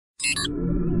We are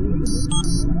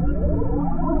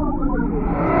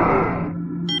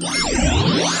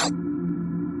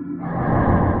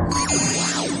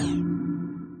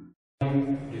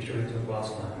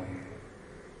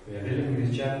dealing with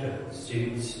this chapter,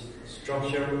 seeds,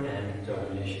 structure and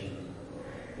germination.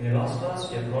 In the last class,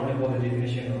 we have learned about the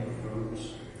definition of fruits.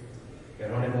 We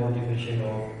have learned about the definition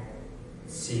of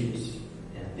seeds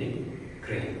and the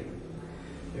grain.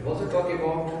 We have also talked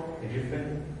about the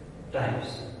different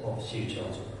types of seeds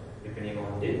also, depending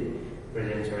on the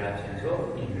presence or absence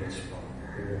of English form.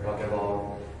 We will talk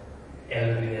about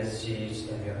albuminous seeds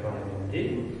and we have talked about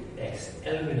the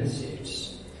XAVIER'S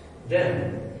seeds.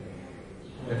 Then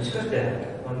we discussed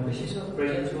that on the basis of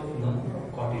presence of number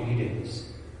of cotyledons,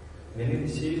 many of the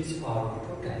seeds are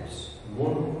two types,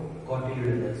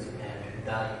 monocotyledonous and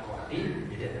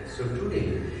dicotyledonous. So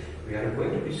today we are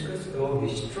going to discuss about the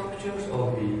structures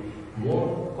of the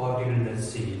monocotyledonous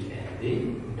seed and the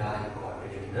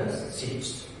dicotyledonous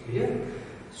seeds. Clear?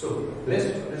 So let's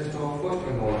talk first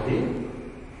about the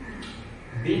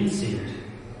bean seed,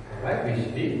 alright, which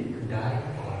is the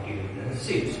dicotyledonous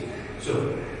seeds. So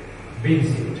bean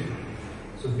seed.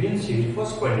 So bean seed,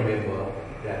 first point remember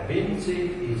that bean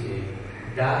seed is a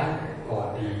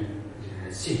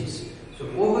dicotyledonous seeds. So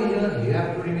over here you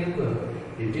have to remember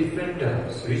the different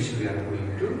terms which we are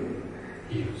going to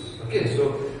use. Okay, so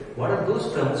what are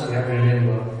those terms you have to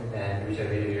remember and which are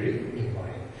very, very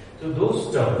important. So those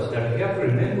terms that you have to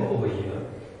remember over here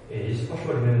is, first of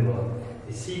all remember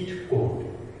the seed coat,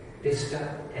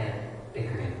 testa and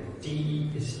tegmen.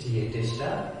 T-E-S-T-A,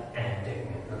 testa and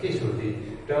tegmen. Okay, so the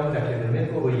term that you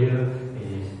remember over here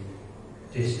is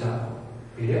testa.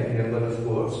 Clear? Remember those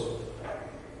words.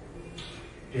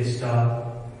 Testa.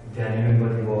 Then remember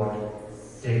the word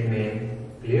tegmen.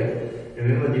 Clear?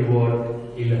 Remember the word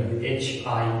hilum.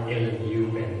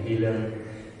 H-I-L-U-M. Hilum.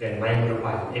 Then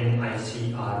micropyle.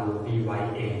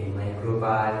 M-I-C-R-O-P-Y-A.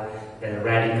 Micropyle. Then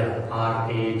radical.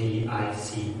 R-A-D-I-C-L-E.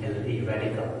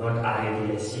 Radical. Not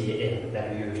R-A-D-I-C-A-L that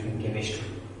we use in chemistry.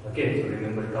 Okay, so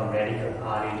remember the term radical,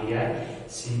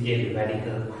 R-A-D-I-C-A-L,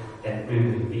 radical, then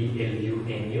plumule,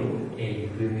 P-L-U-M-U-A-L,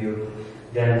 plumule,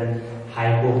 then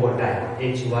hypocotyle,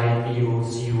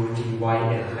 H-Y-P-O-C-O-T-Y-L,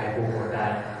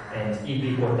 hypocotyle, and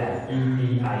epicotyle,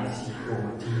 E-P-I-C-O-T-Y-L,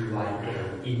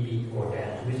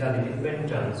 epicotyle. These are the different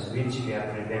terms which we have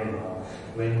to remember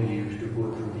when we used to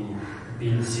go through the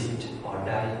bean seed or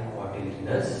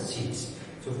dicotyledonous seeds.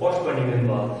 So first one,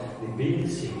 remember the bean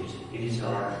seed, it is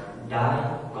a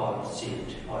dicot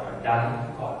seed or a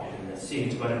dicotyledonous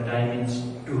seed, but a di means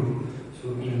two. So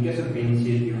in case of bean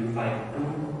seed, you will find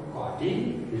two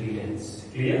cotyledons.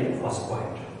 Clear? First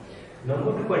point.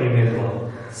 Number 2 point,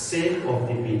 remember shape of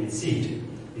the bean seed.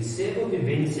 The shape of the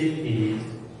bean seed is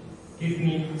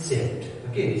kidney shaped.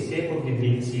 Okay, the shape of the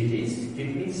bean seed is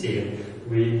kidney shaped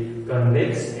with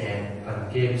convex and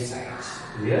concave sides.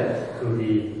 Clear? So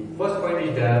the first point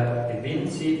is that the bean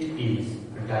seed is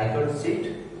a dicot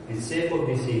seed. The shape of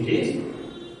the seed is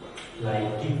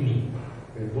like kidney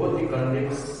with both the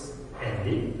convex and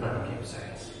the concave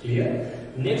sides. Clear?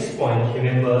 Next point,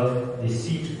 remember the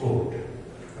seed coat.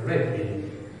 Alright, the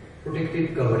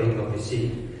protective covering of the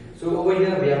seed. So over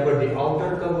here we have got the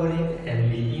outer covering and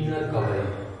the inner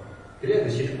covering. Clear?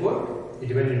 The seed coat is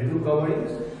divided into two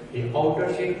coverings, the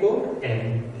outer seed coat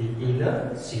and the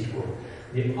inner seed coat.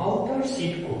 The outer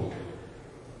seed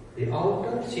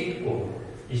coat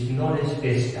is known as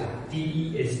testa,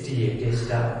 T-E-S-T-A,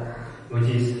 testa, which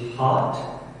is hard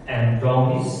and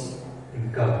brownish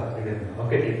in color. Remember,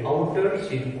 okay, the outer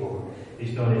seed coat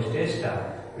is known as testa,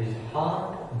 which is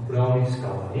hard brownish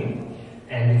covering,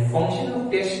 and the function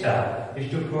of testa is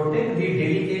to protect the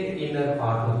delicate inner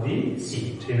part of the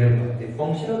seed. Remember, the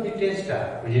function of the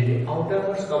testa, which is the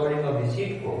outermost covering of the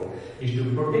seed coat, is to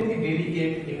protect the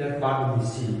delicate inner part of the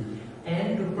seed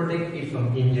and to protect it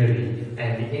from injury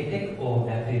and the attack of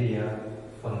bacteria,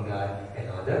 fungi and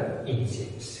other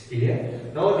insects. Clear?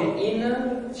 Now the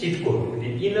inner seed coat,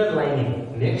 the inner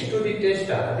lining next to the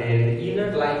testa, the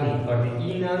inner lining or the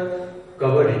inner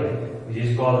covering, which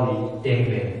is called the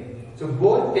tegmen. So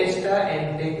both testa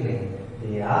and tegmen,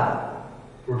 they are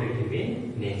protective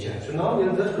in nature. So now we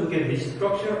will just look at the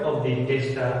structure of the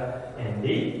testa and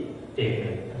the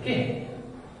tegmen. Okay.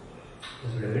 So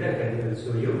let me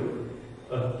show you.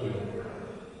 Okay.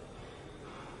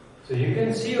 So you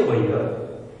can see over here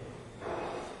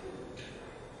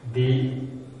the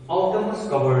outermost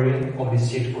covering of the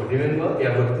seed coat. Remember, we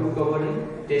have got two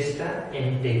covering, testa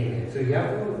and tegmen. So you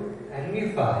have to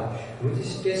identify which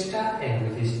is testa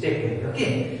and which is tegmen.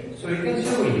 Okay. So you can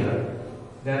see over here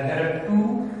that there are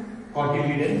two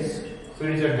cotyledons. So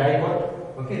it is a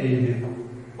dicot. Okay, there is the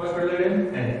first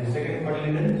cotyledon and the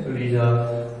cotyledon. So these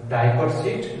are dipod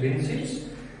seed, bean seeds.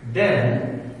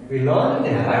 Then we learned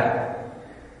that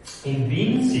in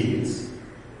bean seeds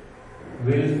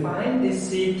we'll find the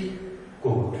seed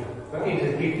coat. Okay, it's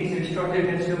a kidney structure. You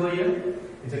can see over here.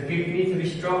 It's a kidney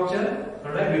structure,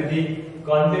 alright, with the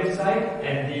convex side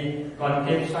and the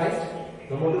concave side.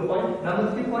 Number 2 point.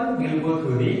 Number 3 point, we'll go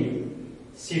through the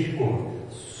seed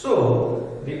coat.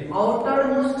 So the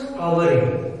outermost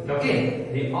covering,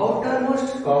 okay, the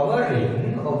outermost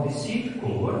covering of the seed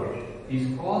coat is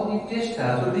called the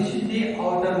testa. So this is the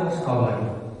outermost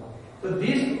covering. So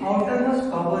this outermost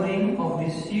covering of the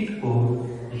seed coat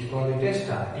is called the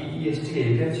testa. T-E-S-T-A.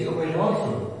 You can see over here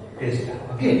also. Testa.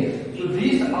 Okay. So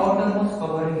this outermost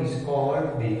covering is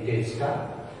called the testa,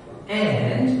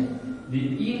 and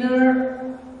the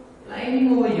inner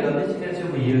lining over here, as you can see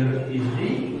over here, is the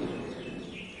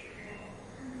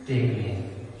tegmen.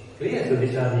 Clear? So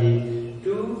these are the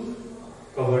two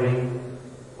covering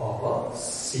of a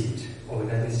seed, or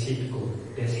that is seed coat.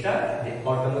 Testa, the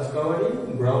outermost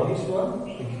covering, brownish one,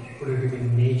 put it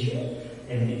in nature,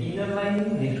 and the inner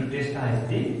lining next to testa is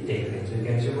the tegmen. So you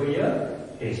can see over here,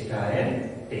 testa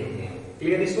and tegmen.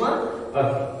 Clear this one?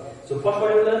 Okay. So first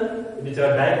what you learn, these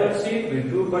are dipod seed with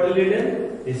two cotyledon.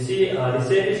 The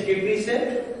shape is kidney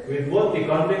shaped with both the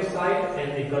convex side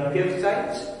and the concave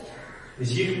sides. The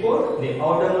seed coat, the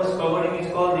outermost covering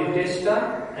is called the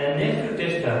testa, and next to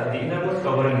testa, the innermost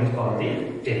covering is called the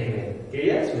tegmen. Okay,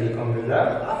 yes, we'll come to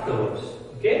that afterwards.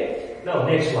 Okay. Now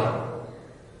next one,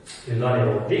 we'll learn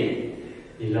about the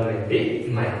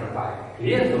micropyle.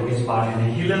 Clear? So this part is the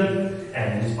hilum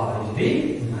and this part is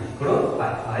the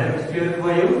micropyle. I have explained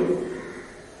for you.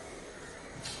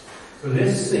 So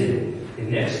let's see the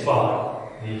next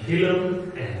part, the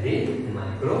hilum and the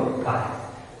micropyle.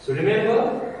 So remember,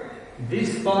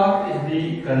 this part is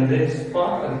the convex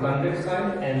part on the convex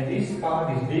side, and this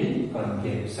part is the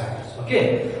concave side.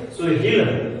 Okay. So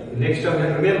hilum, next time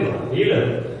remember, hilum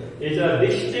is a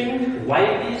distinct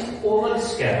whitish oval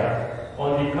scare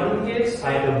on the concave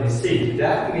side of the seed.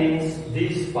 That means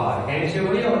this part. Can you see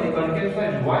over here on the concave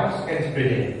side, white scale is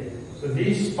present. So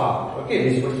this part, okay,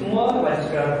 this small white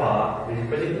scale part is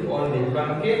present on the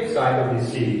concave side of the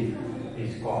seed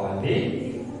is called the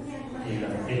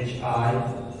hilum.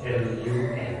 H-I-L-U-M,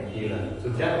 hilum. So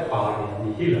that part is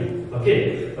the hilum.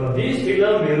 Okay, so this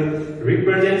hilum will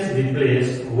represent the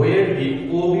place where the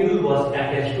ovule was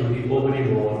attached to the ovary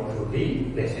wall through the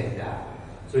placenta.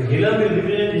 So hilum will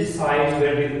represent the sites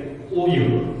where the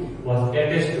ovule was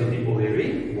attached to the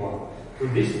ovary wall. So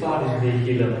this part is the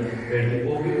hilum where the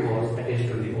ovule was attached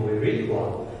to the ovary wall.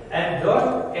 And just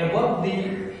above the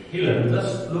hilum,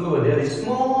 just look over there, the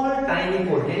small tiny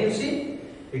pore. Can you see?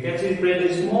 You can see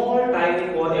the small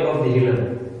tiny pore above the hilum.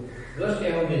 Just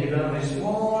above the hilum, a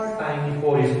small tiny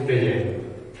pore is present.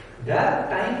 That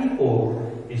tiny pore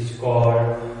is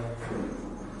called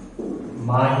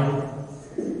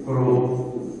micropyle.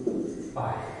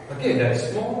 Okay, that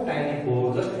small tiny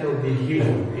pore just above the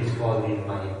hilum is called the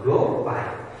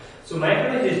micropyle. So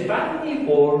micropyle is a tiny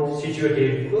pore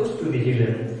situated close to the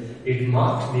hilum. It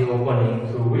marks the opening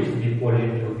through which the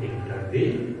pollen tube enters the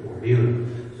ovule.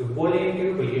 So pollen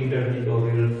tube will enter the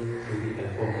ovule through the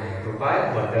help of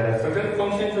micropyle. But there are certain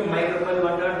functions of micropyle.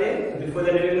 What are they? Before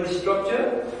that, remember the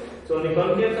structure. So on the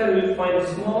concave side, we will find a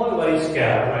small white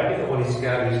scare. Right? The white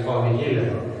scare is called the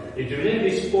hilum. It represents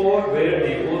the spot where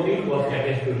the ovule was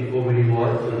attached to the ovary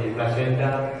wall, to the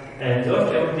placenta, and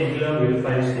just above the hilum we will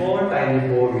find a small tiny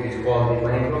pore which is called the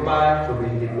micropyle, through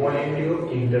which the pollen tube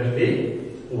enters the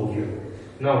ovule.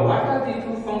 Now, what are the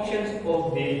two functions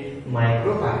of the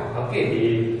micropyle? Okay, the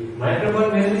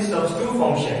micropyle mainly serves two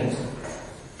functions.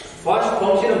 First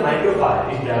function of micropyle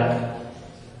is that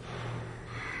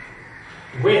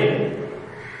when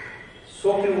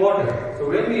soaked in water, so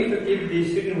when we keep the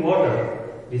seed in water,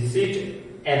 the seed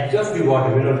absorbs the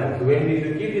water, we know that. So when we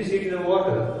keep the seed in the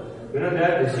water, we know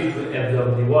that the seed will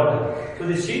absorb the water. So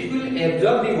the seed will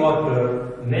absorb the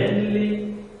water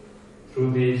mainly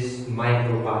through this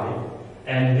micropyle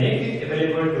and make it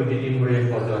available to the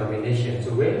embryo for germination.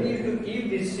 So when you keep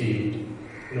the seed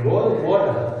in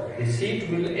water, the seed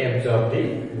will absorb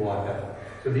the water.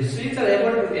 So the seeds are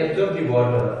able to absorb the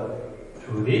water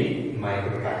through the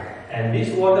micropyle, and this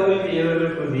water will be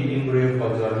available to the embryo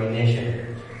for germination.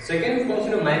 Second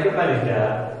function of micropyle is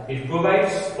that it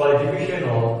provides for the diffusion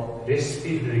of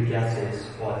respiratory gases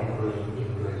for the growing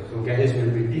embryo. So gases will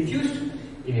be diffused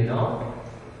in and out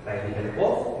by the help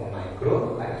of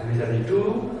micropyle. So these are the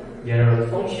two general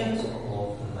functions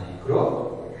of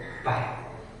micropyle.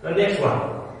 The next one,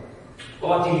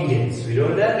 cotyledons. We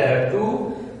know that there are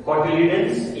two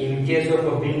cotyledons in case of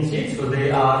a bean seed. So they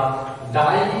are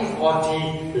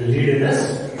dicotyledonous.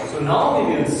 So now we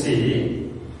will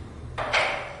see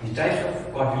the types of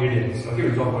cotyledons. Okay,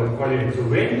 we talk about cotyledons. So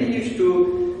when we used to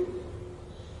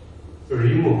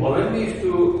remove, or when we used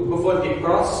to go for the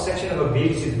cross section of a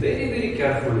bead sheet very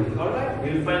carefully, alright,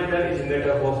 we'll find that it's made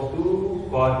up of two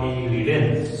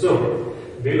cotyledons. So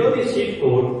below the sheet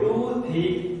coat, two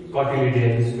thick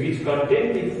cotyledons which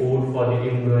contain the food for the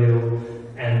embryo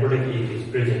and protect it is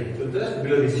present. So just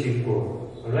below the sheet coat.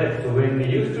 Alright, so when we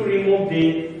used to remove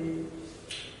the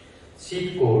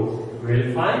sheet coat,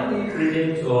 we'll find the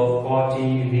presence of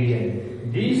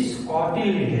cotyledon. This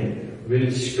cotyledon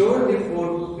will store the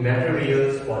food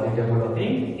materials for the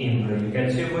developing embryo. You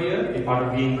can see over here, the part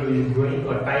of the embryo is growing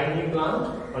a tiny plant.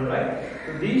 Alright,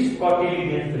 so these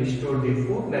cotyledons will store the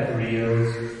food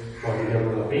materials for the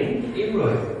developing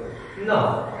embryo.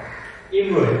 Now,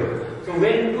 embryo. So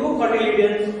when two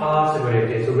cotyledons are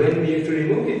separated, so when we used to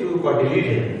remove the two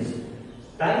cotyledons,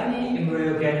 tiny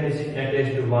embryo can be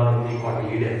attached to one of the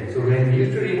cotyledons. So when we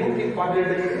used to remove the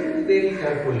cotyledons very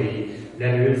carefully,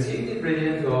 then we will see the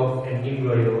presence of an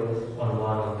embryo on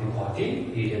one of the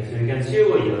cotyledons. So you can see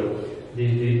over here,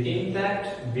 this is the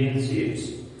intact bean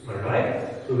sheets. Alright.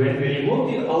 So when we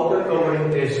remove the outer covering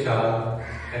testa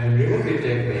and remove the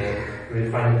tegmen, we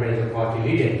will find the presence of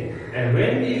cotyledon. And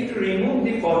when we used to remove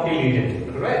the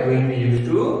cotyledon, right? When we used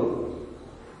to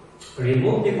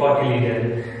remove the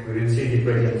cotyledon, we will see the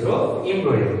presence of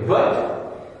embryo. But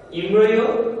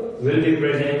embryo will be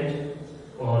present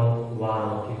on one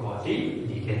of the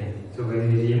cotyledon. So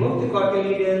when we remove the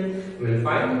cotyledon, we will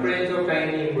find the presence of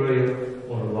tiny embryo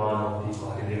on one of the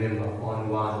cotyledon. Remember, on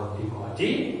one of the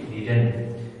cotyledon.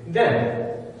 Then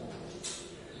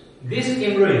this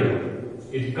embryo,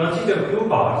 it consists of two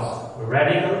parts,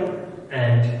 radical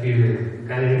and plumule.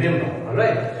 Can you remember?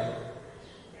 Alright.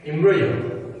 Embryo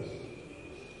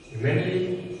mainly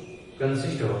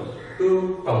consists of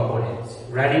two components.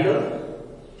 Radical,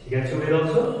 you can show it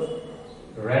also.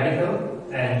 Radical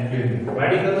and plumule.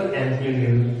 Radical and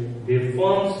plumule, they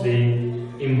forms the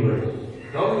embryo.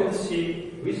 Now we will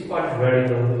see which part is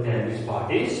radical and which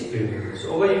part is plumule.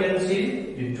 So over you can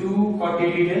see the two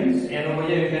cotyledons, and over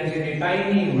here you can see the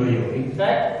tiny embryo. In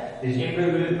fact, this embryo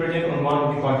will be present on one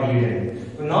of the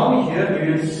cotyledons. So now here we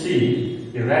will see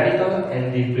the radical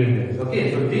and the plumule.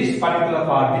 Okay, so this particular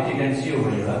part which you can see over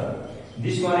here,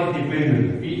 this one is the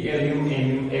plumule,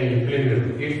 P-L-U-M-U-L, plumule.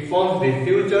 It forms the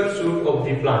future shoot of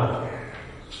the plant.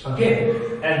 Okay,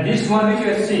 and this one which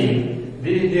you are seeing,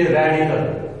 this is the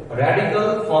radical.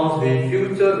 Radical forms the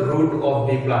future root of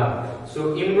the plant.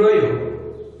 So embryo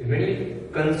mainly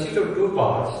consists of two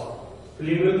parts.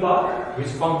 Plumule part, which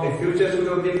forms the future shoot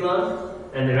of the plant,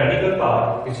 and the radical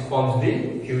part, which forms the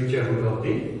future root of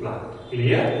the plant.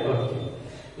 Clear? Okay.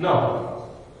 Now,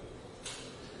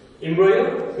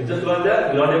 embryo, we just learned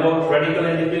that. We learned about radical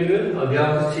and the plumule. We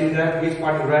have to see that which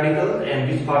part is radical and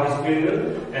which part is plumule,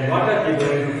 and what are they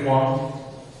going to form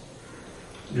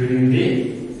during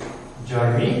the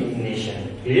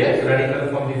germination. Clear? So radical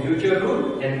from the future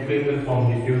root and plumule from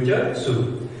the future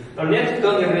shoot. Now next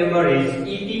term you remember is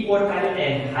epicotyle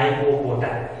and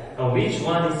hypocotyle. Now which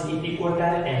one is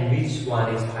epicotyle and which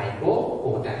one is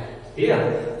hypocotyle? Here.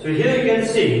 So here you can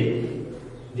see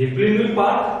the plumule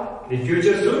part, the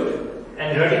future shoot,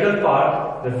 and radical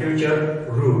part, the future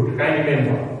root. Can you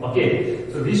remember? Okay.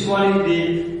 So this one is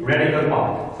the radical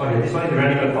part. Sorry, this one is the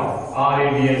radical part.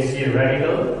 R-A-D-I-C,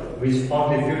 radical, which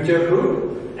form the future root.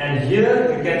 And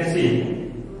here you can see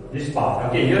this part.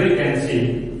 Okay, here you can see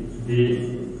the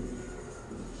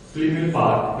plumule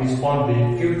part, which form the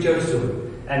future shoot.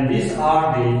 And these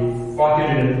are the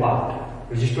cotyledon part,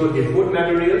 which store the food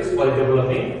materials for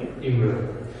developing embryo.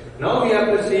 Now we have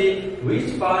to see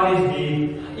which part is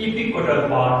the epicotyl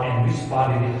part and which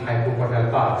part is the hypocotyl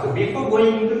part. So before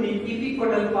going into the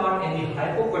epicotyl part and the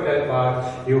hypocotyl part,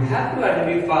 you have to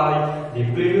identify the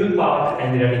plumule part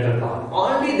and the radical part.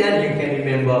 Only then you can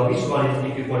remember which one is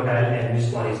epicotyl and which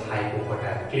one is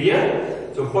hypocotyl. Clear?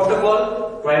 So first of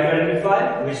all, try to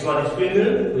identify which one is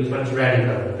plumule, which one is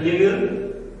radical. Plumule,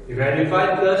 if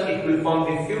identified first, it will form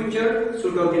the future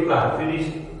shoot of the plant. It is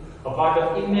a part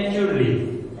of immature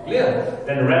leaf. Clear?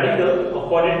 Then radical,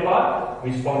 opposite part,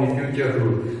 which form the future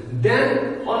root.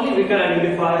 Then only we can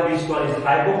identify which one is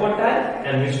hypocotyl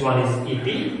and which one is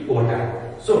epicotyl.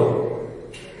 So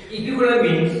epicotyl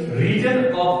means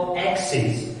region of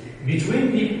axis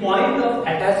between the point of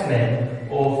attachment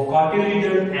of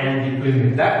cotyledon and the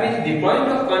plumule. That means the point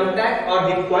of contact or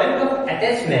the point of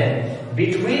attachment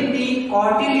between the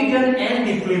cotyledon and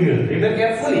the plumule. Remember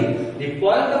carefully, the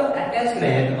point of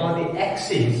attachment on the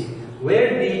axis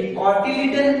where the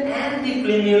cotyledon and the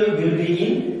plumule will be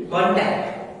in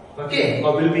contact. okay,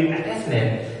 or will be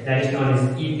attachment that is known as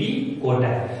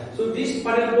epicotyl. So this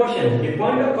particular portion, the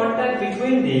point of contact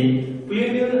between the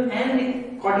plumule and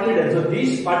the cotyledon, so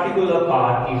this particular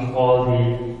part is called the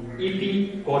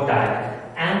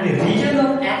epicotyl, and the region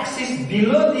of axis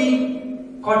below the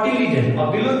cotyledon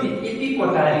or below the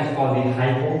epicotyl is called the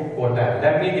hypocotyl.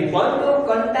 That means the point of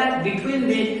contact between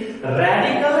the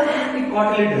radical and the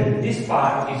cotyledon, this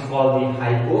part is called the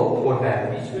hypocotyl,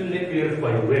 which will make clear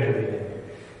for you. Wait a minute.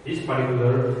 This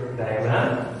particular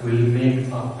diagram will make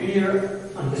a clear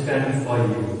understanding for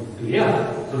you. Clear?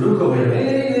 So look over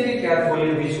very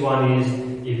carefully which one is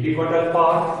epicotyl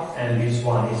part and which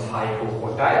one is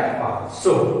hypocotyl part.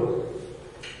 So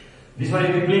this one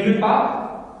is the plumule part.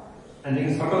 And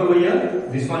then circle over here.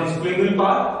 This one is plumule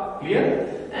part, clear?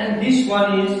 And this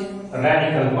one is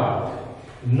radical part.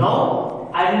 Now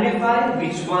identify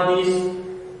which one is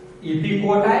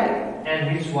epicotyl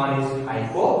and which one is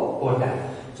hypocotyl.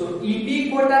 So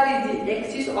epicotyl is the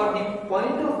axis or the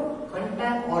point of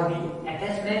contact or the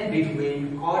attachment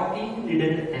between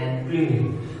cotyledon and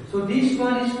plumule. So this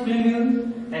one is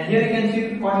plumule, and here you can see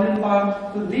the cotyledon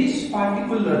part. So this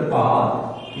particular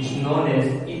part is known as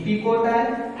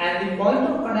epicotyl, and the point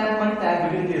of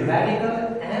contact between the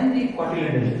radical and the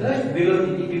cotyledon, just below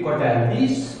the epicotyl,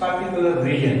 this particular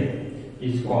region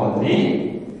is called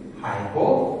the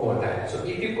hypocotyl. So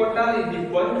epicotyl is the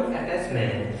point of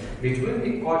attachment between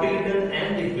the cotyledon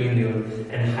and the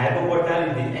plumule, and hypocotyl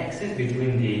is the axis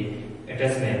between the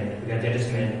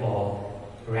attachment of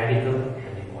radical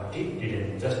and the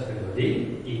cotyledon, just below the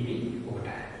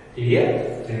epicotyl.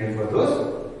 Clear? So remember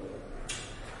those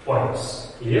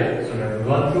points. Clear? So we have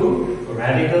gone through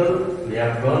radical, we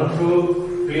have gone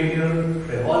through plumule,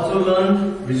 we have also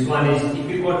learned which one is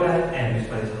epicotyl and which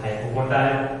one is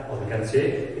hypocotyl, or we can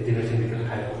say the difference between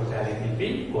hypocotyl and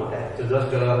epicotyl. So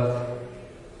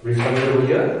just brief summary over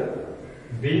here.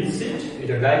 Bean seed is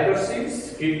a diaper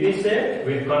seeds, kidney set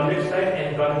with convex side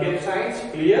and concave sides.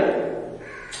 Clear?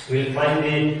 We will find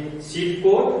the seed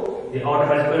coat, the outer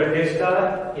vascular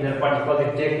testa, inner part called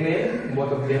the tegmen.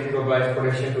 Both of them provide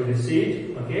protection to the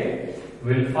seed. Okay.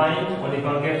 We will find on the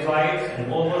concave sides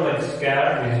an oval like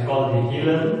scare, which is called the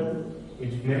hilum,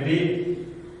 which mainly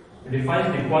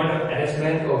defines the point of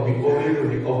attachment of the ovary to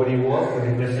the ovary wall to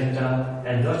the placenta,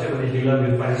 and just above the hilum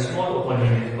we will find a small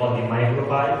opening, which is called the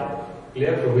micropyle.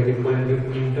 Clear? So with the colon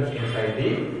enters inside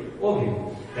the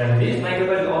ovule. And this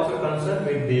micropyle is also concerned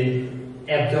with the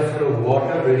absorption of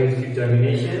water during seed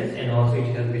germination, and also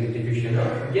it helps with the diffusion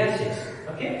of gases.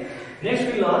 Okay.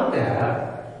 Next we learn that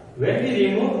when we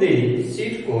remove the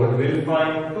seed coat, we will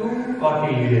find two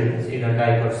cotyledons in a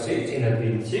diaper seeds, in a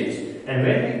bean seeds, and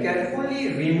when we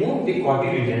carefully remove the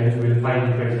cotyledons, we will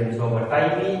find the presence of a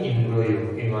tiny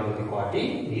embryo in one of the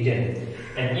cotyledons.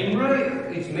 And embryo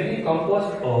is mainly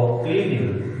composed of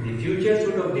plumule, the future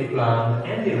shoot of the plant,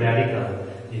 and the radical,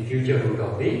 the future root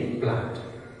of the plant.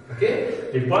 Okay,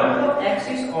 the point of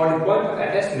axis or the point of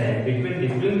attachment between the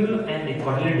plumule and the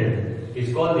cotyledon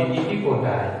is called the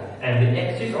epicotyl, and the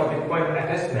axis or the point of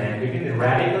attachment between the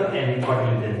radical and the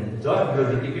cotyledon just below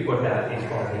the epicotyl is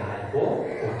called the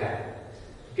hypocotyl.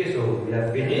 Okay, so we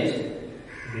have finished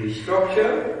the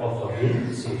structure of a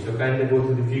bean seed. So kindly go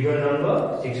to the figure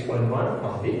number 6.1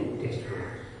 of the textbook.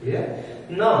 Yeah.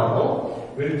 Now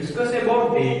we will discuss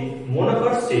about the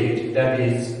monocot seed, that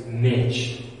is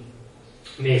maize.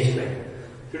 Maize plant.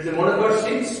 So it's a monocot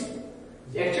seeds.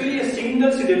 It's actually a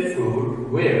single-seeded fruit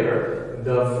where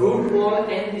the fruit ball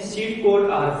and the seed coat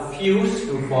are fused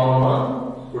to form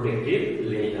a protective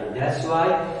layer. That's why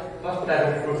first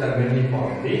type of fruits are mainly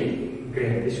formed the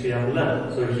grain. This we have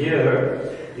learned. So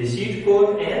here the seed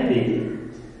coat and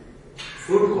the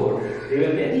fruit coat, they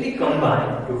will mainly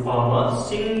combine to form a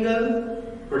single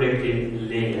protective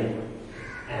layer,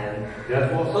 and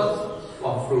therefore such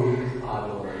of fruit are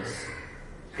known as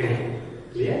grain.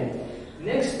 Clear?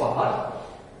 Next part,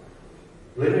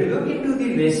 when we look into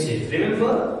the maize seed,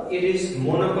 remember it is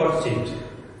monocot seed.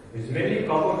 It's mainly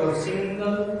composed of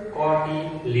single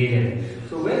cotyledon.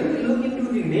 So when we look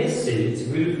into the maize seeds,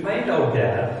 we will find out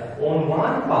that on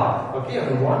one part, okay,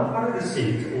 on one part of the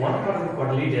seeds, one part of the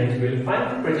cotyledons, we will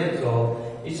find the presence of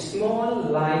a small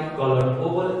light colored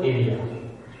oval area.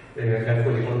 Very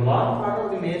carefully, on one part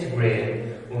of the maize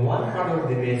grain, on one part of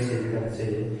the maize seed, you can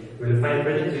say, we will find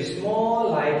presence of a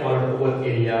small light colored oval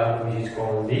area, which is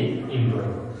called the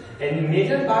embryo. And the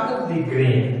major part of the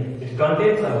grain, it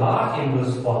contains a large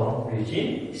endosperm rich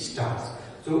in starch.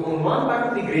 So on one part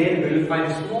of the grain we will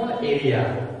find a small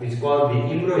area which is called the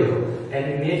embryo,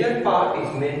 and the major part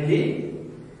is mainly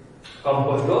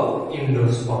composed of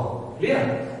endosperm.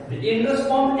 Clear? The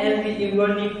endosperm and the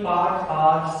embryonic part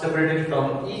are separated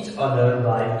from each other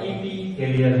by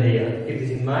epithelial layer. Keep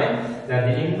this in mind that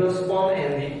the endosperm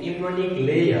and the embryonic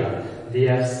layer, they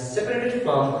are separated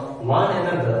from one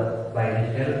another by the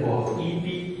help of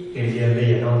epithelial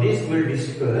layer. Now this will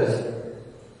discuss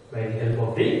by the help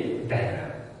of the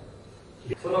diagram.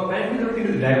 So now kindly look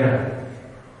into the diagram.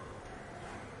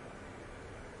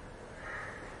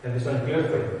 And this one clear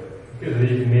for you.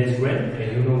 This is image grain,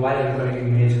 and you know why I am calling it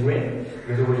image grain?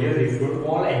 Because over here the fruit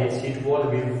wall and the seed wall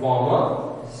will form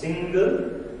a single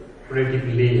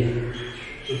protective layer.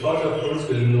 So sorts of fruits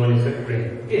will be known as a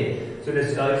grain. Okay. So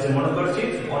this is a monocot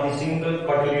seed on a single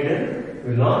cotyledon.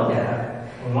 We learned that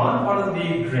one part of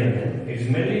the grain is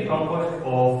mainly composed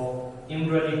of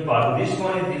embryonic part. This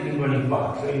one is the embryonic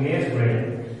part. So in maize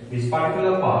grain, this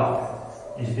particular part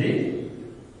is the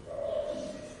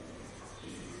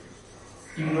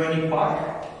embryonic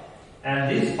part, and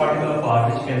this particular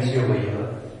part, which you can see over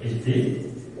here, is the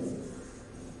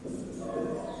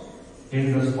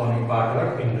endospermic part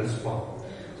or endosperm.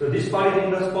 So this part is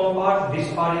endosperm part,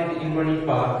 this part is the embryonic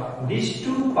part. These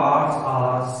two parts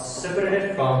are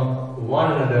separated from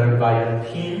one another by a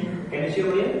thin, can you see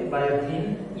over here, by a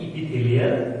thin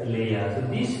epithelial layer. So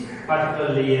this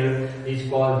particular layer is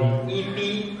called the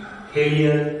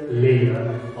epithelial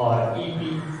layer or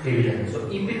epithelium. So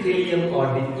epithelium or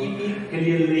the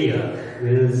epithelial layer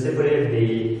will separate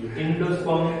the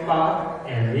endospermic part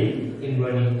and the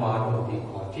embryonic part of the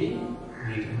cotyledon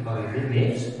or the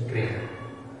maize grain.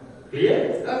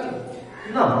 Clear?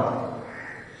 Okay. Now,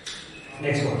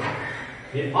 next one.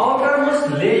 The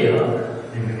outermost layer,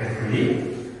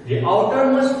 the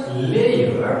outermost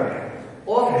layer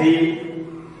of the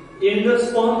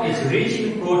endosperm is rich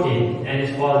in protein and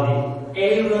is called the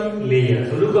aileron layer.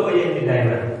 So look over here in the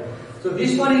diagram. So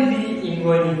this one is the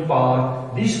embryonic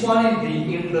part, this one is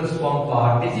the endosperm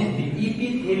part, this is the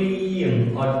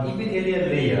epithelium or epithelial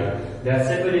layer that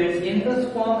separates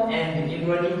endosperm and the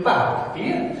embryonic part.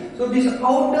 Clear? So this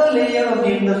outer layer of the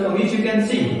endosperm, which you can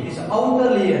see, this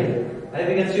outer layer, as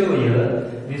you can see over here,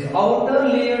 this outer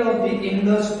layer of the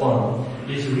endosperm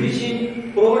is rich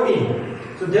in protein.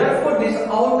 So therefore this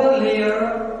outer layer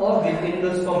of the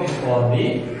endosperm is called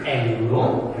the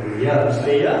aileron layer. This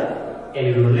layer,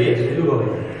 aileron layer. So look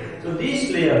over here. So this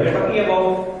layer, we are talking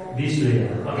about this layer.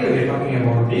 Okay, we are talking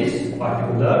about this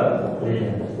particular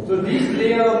layer. So this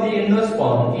layer of the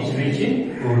endosperm is rich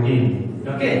in protein.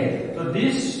 Okay, so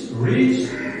this rich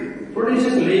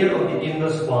proteinous layer of the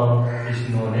endosperm is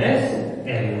known as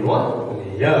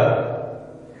aileron layer.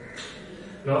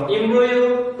 Now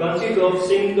embryo consists of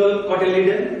single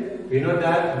cotyledon. We know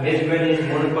that maize grain is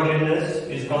monocotyledonous,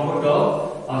 is composed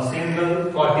of a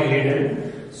single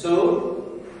cotyledon.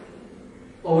 So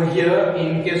over here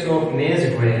in case of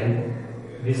maize grain,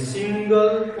 the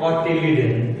single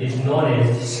cotyledon is known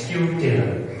as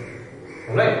scutellum.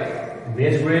 Alright,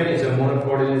 maize grain is a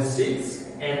monocotyledonous seed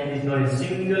and is known as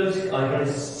single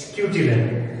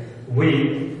scutellum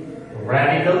with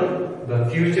radicle, the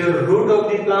future root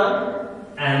of the plant,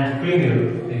 and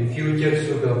plumule, the future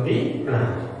shoot of the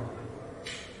plant.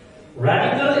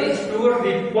 Radicle is toward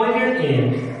the pointed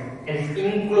end and is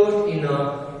enclosed in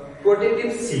a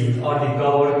protective sheath or the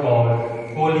cover called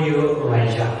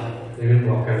polyorhiza. We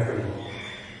will walk carefully.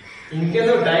 In case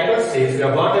of dicot seeds, we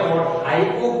have got about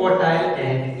hypocotyle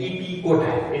and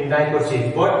epicotyle in dicot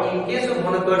seeds. But in case of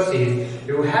monocot seeds,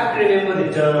 you have to remember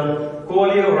the term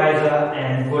polyorhiza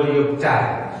and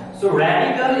coleoptile. So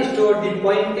radicle is toward the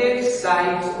pointed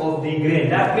sides of the grain.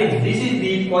 That means this is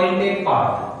the pointed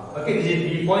part. Okay, this is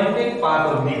the pointed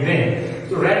part of the grain.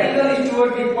 So radicle is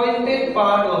toward the pointed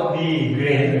part of the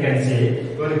grain, you can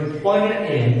say, toward the pointed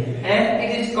end, and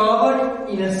it is covered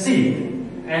in a sheath.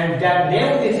 And that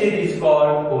name of the sheath is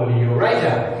called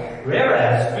polyorhiza.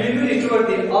 Whereas plumule is toward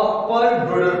the upper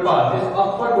broader part. This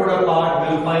upper broader part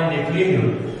will find the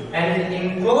plumule and is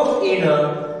enclosed in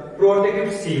a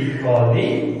protective sheath called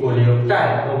the coleoptile.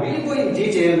 Now we will go in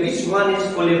detail which one is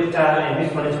coleoptile and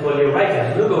which one is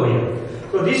polyorhiza. Look over here.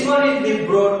 So this one is the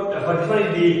broad, this one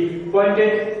is the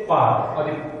pointed part or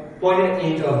the pointed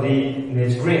end of the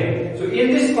maize grain. So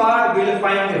in this part we will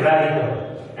find the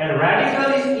radicle, and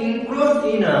radicle is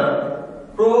enclosed in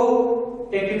a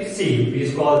protective sheath which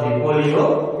is called the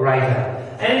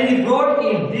polyorhiza. And in the broad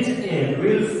end, this end,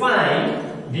 we will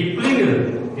find the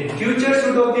plumule, the future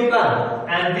shoot of the plant,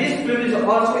 and this plumule is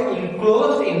also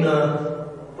enclosed in a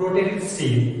protective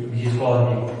sheath which is called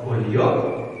the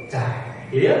polyorhiza.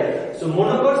 Here, so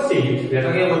monocot seeds, we are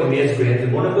talking about the maize grain. The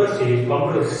monocot seeds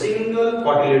composed of single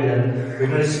cotyledon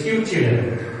with a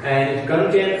scutellum, and it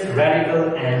contains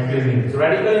radicle and plumule. So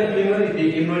radicle and plumule is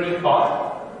the embryonic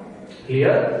part.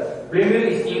 Clear? Plumule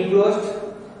is enclosed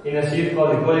in a sheath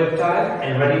called the coleoptile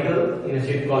and radicle in a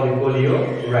sheath called the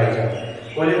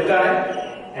coleorhiza.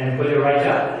 Coleoptile and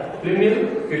coleorhiza,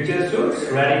 plumule, future shoots,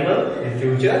 radicle, the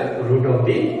future root of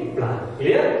the plant.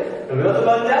 Clear? So we also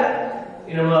learned that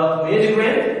in our major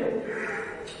grain,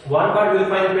 one part we will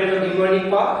find the presence of the embryonic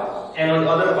part, and on the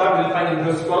other part we will find the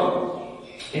endosperm.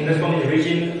 Endosperm is rich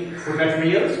in food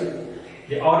materials.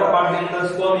 The outer part of the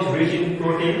endosperm is rich in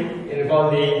protein, and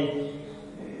called the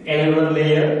annular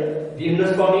layer. The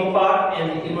endospermic part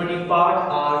and the embryonic part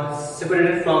are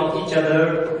separated from each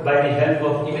other by the help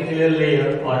of epithelial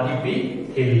layer or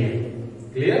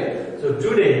epithelium. Clear? So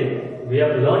today we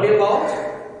have learned about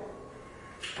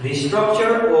the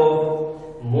structure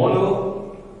of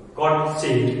monocot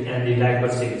seed and the diaper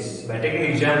seeds by taking the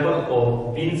example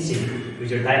of bean seed,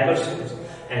 which are diaper seeds,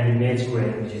 and the maize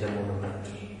grain, which is a monocot.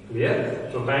 Clear?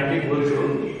 So kindly go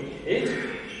through it.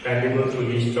 Kindly go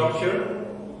through the structure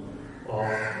of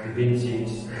the bean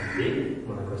seeds and the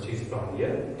monocot seeds from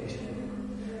here.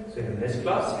 So in the next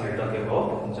class, we will talk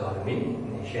about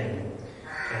germination.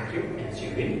 Thank you and see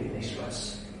you in next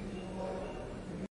class.